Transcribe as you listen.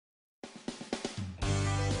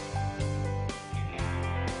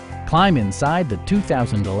Climb inside the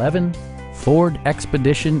 2011 Ford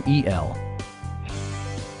Expedition EL.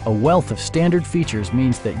 A wealth of standard features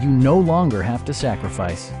means that you no longer have to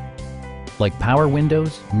sacrifice, like power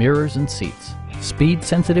windows, mirrors and seats,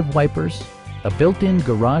 speed-sensitive wipers, a built-in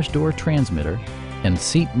garage door transmitter, and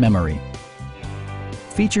seat memory.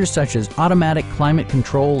 Features such as automatic climate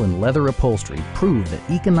control and leather upholstery prove that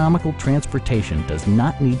economical transportation does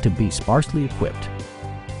not need to be sparsely equipped.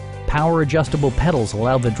 Power adjustable pedals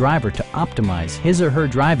allow the driver to optimize his or her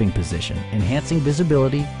driving position, enhancing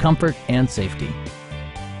visibility, comfort, and safety.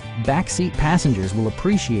 Backseat passengers will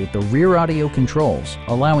appreciate the rear audio controls,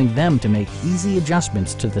 allowing them to make easy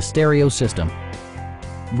adjustments to the stereo system.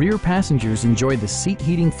 Rear passengers enjoy the seat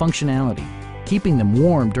heating functionality, keeping them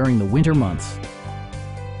warm during the winter months.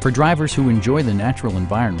 For drivers who enjoy the natural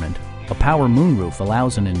environment, a power moonroof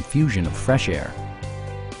allows an infusion of fresh air.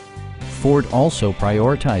 Ford also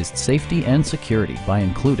prioritized safety and security by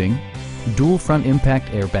including dual front impact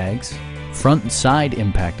airbags, front and side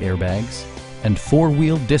impact airbags, and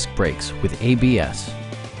four-wheel disc brakes with ABS.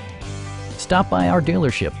 Stop by our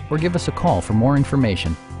dealership or give us a call for more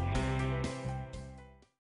information.